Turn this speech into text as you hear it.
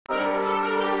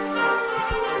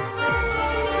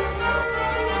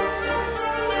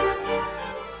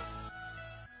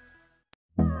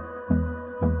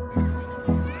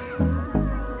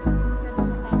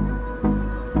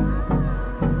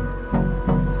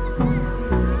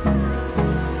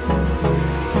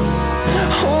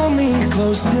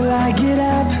close till I get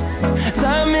up.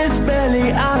 Time is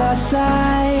barely on our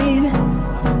side.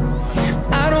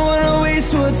 I don't wanna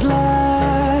waste what's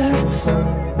left.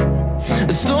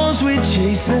 The storms we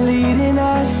chase are leading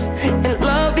us, and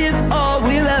love is all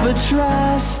we'll ever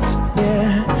trust. Yeah,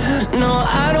 no,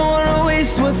 I don't wanna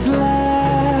waste what's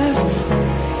left.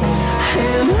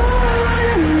 And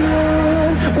on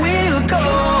we'll go,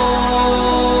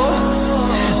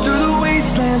 through the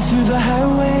wastelands, through the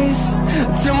highways,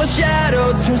 till my shadow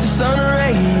turns to sun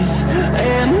rays.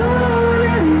 And on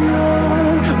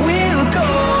we'll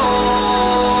go,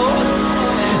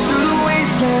 through the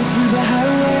wastelands, through the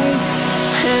highways,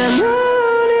 and on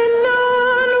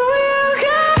we'll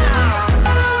go.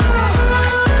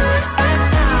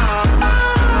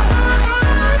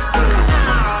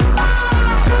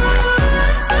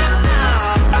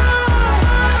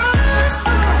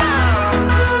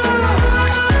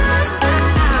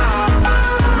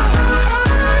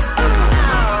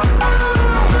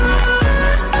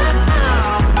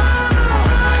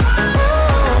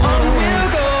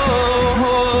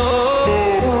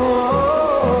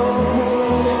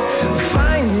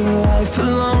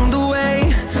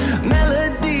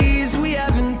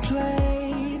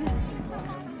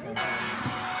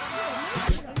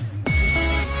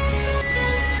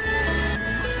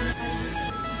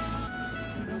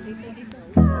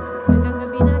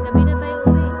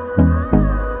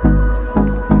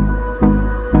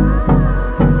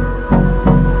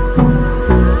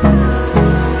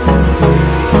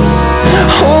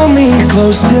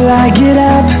 Close till I get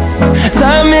up.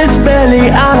 Time is barely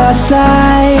on our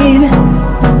side.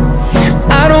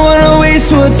 I don't wanna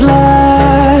waste what's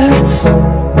left.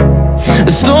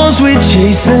 The storms we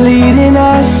chase are leading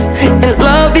us, and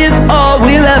love is all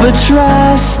we'll ever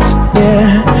trust.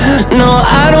 Yeah, no,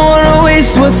 I don't wanna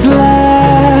waste what's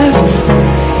left.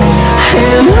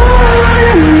 And on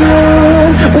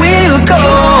we'll go,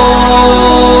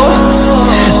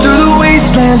 through the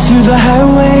wastelands, through the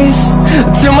highways,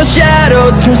 till my shadow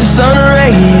turns to sun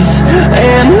rays.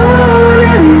 And on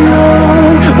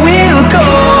we'll go,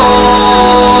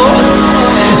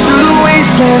 through the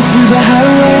wastelands, through the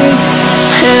highways,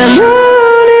 and on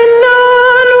we'll go.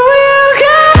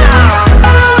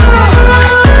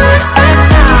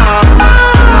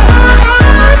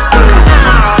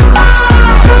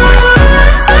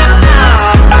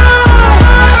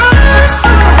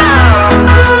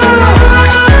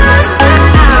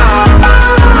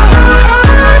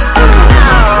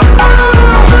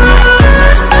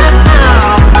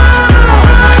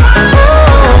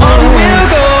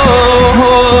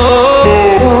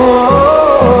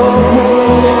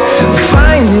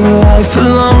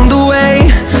 Along the way,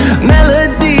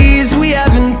 melodies we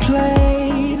haven't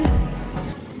played.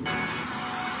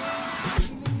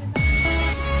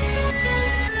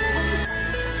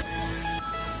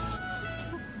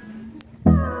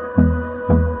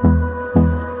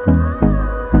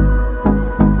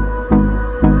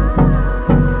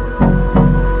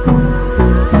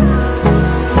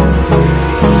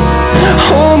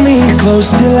 Hold me close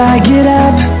till I get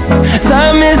up.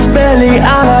 Time is barely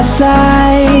on our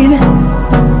side.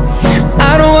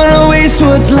 I don't wanna waste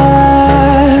what's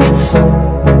left.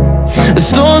 The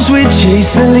storms we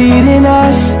chase are leading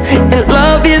us, and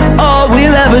love is all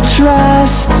we'll ever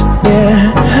trust.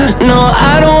 Yeah, no,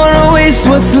 I don't wanna waste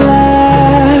what's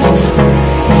left.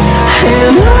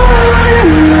 And on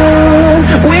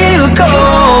we'll go,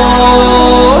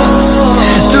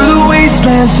 through the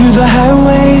wastelands, through the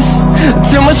highways,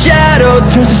 till my shadow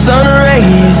turns to sun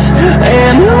rays.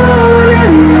 And on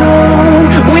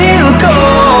we'll go,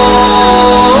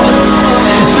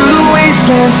 through the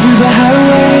wastelands, through the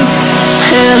highways,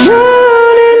 and on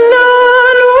we'll go.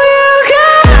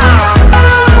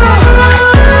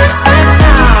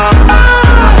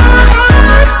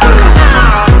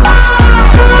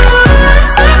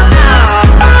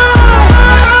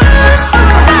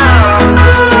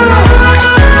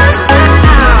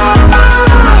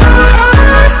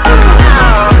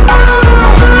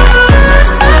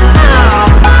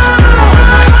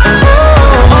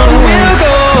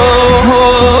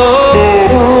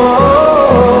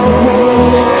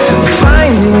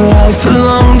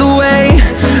 Along the way,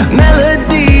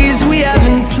 melodies we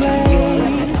haven't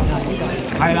played.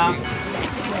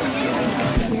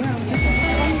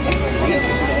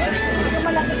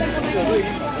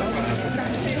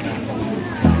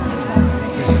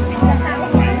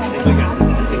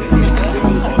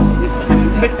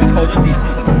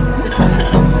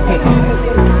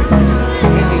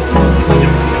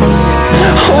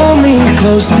 Hold me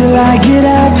close till I get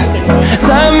up.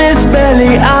 Time is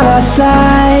barely on our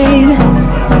side.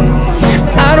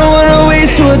 I don't wanna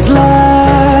waste what's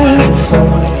left.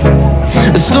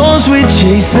 The storms we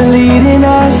chase are leading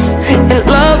us, and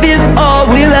love is all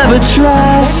we'll ever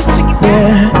trust.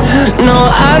 Yeah, no,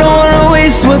 I don't wanna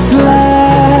waste what's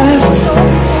left.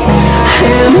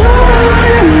 And on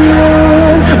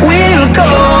we'll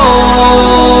go,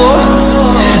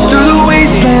 through the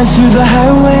wastelands, through the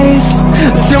highways,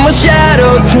 till my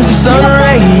shadow turns to sun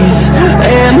rays.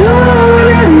 And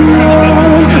on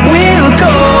we'll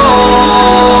go,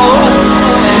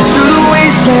 through the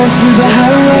wastelands, through the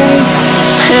highways,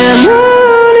 and on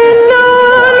we'll go.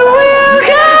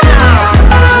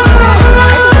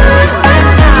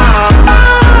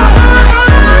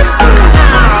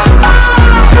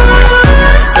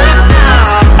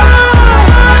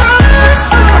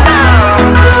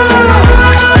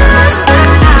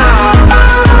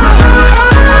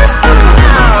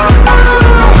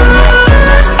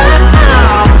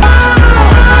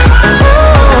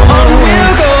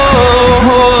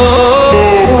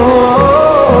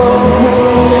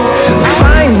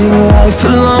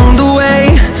 Along the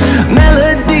way,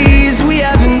 melodies we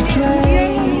haven't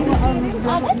played.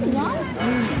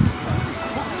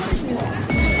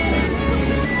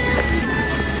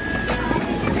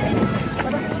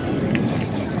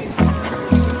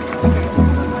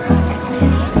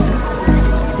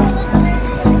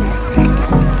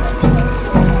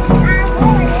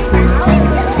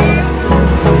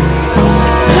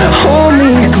 Hold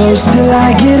me close till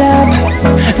I get up.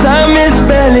 Time is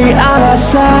barely on our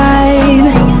side.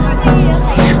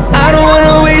 I don't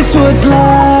wanna waste what's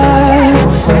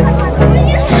left.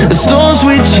 The storms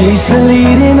we chase are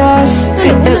leading us,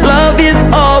 and love is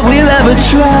all we'll ever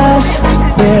trust.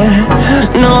 Yeah,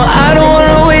 no, I don't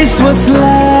wanna waste what's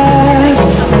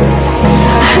left.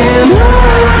 And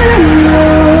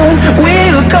on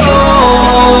we'll go,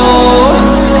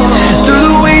 through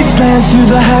the wastelands, through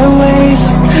the highways,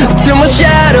 till my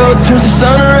shadow turns to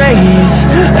sun rays.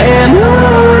 And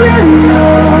on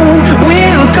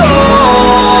we'll go,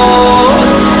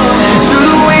 through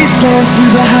the wastelands,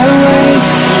 through the highways,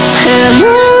 and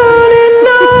on we'll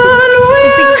go.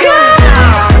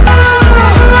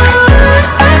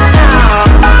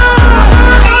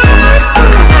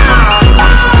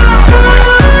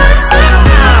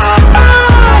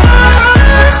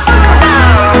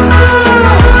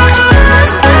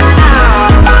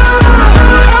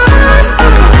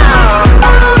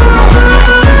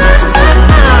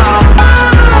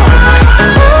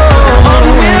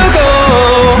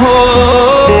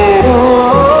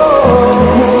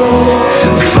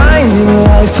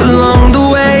 Along the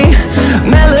way,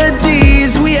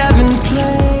 melodies we haven't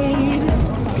played.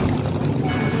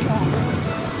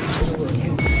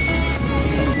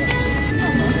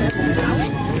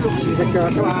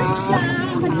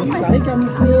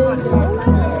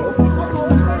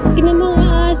 Tingnan mo ang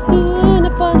aso,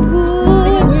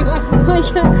 napagod.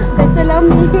 Ay,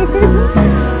 salamin.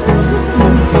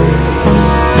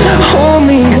 Hold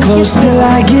me close till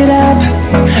I get up.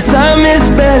 Time is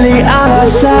barely on our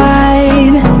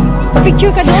side.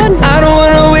 Picture ka doon. I don't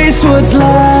wanna waste what's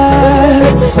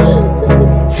left.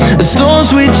 The storms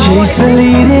we chase are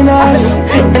leading us,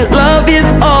 and love is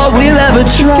all we'll ever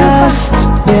trust.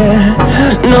 Yeah,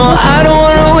 no, I don't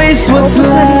wanna waste what's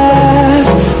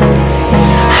left.